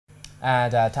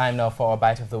And time now for our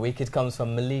Bite of the Week. It comes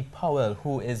from Malik Powell,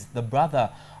 who is the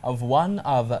brother of one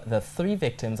of the 3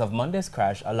 victims of Monday's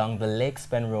crash along the Lake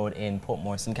Spen Road in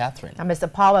Portmore St. Catherine. Now,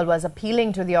 Mr. Powell was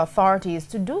appealing to the authorities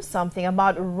to do something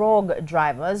about rogue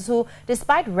drivers who,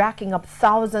 despite racking up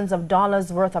thousands of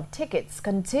dollars worth of tickets,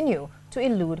 continue to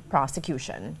elude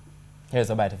prosecution. Here's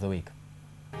our Bite of the Week.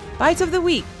 Bite of the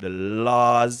Week. The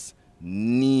laws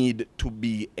need to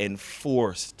be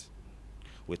enforced.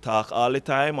 We talk all the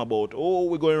time about, oh,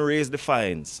 we're going to raise the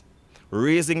fines.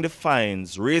 Raising the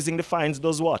fines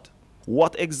does what?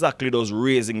 What exactly does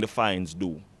raising the fines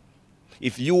do?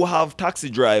 If you have taxi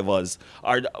drivers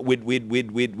are with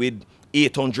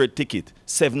 800 ticket,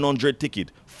 700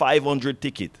 ticket, 500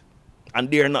 ticket, and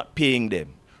they're not paying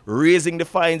them, raising the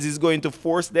fines is going to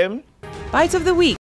force them? Bite of the Week.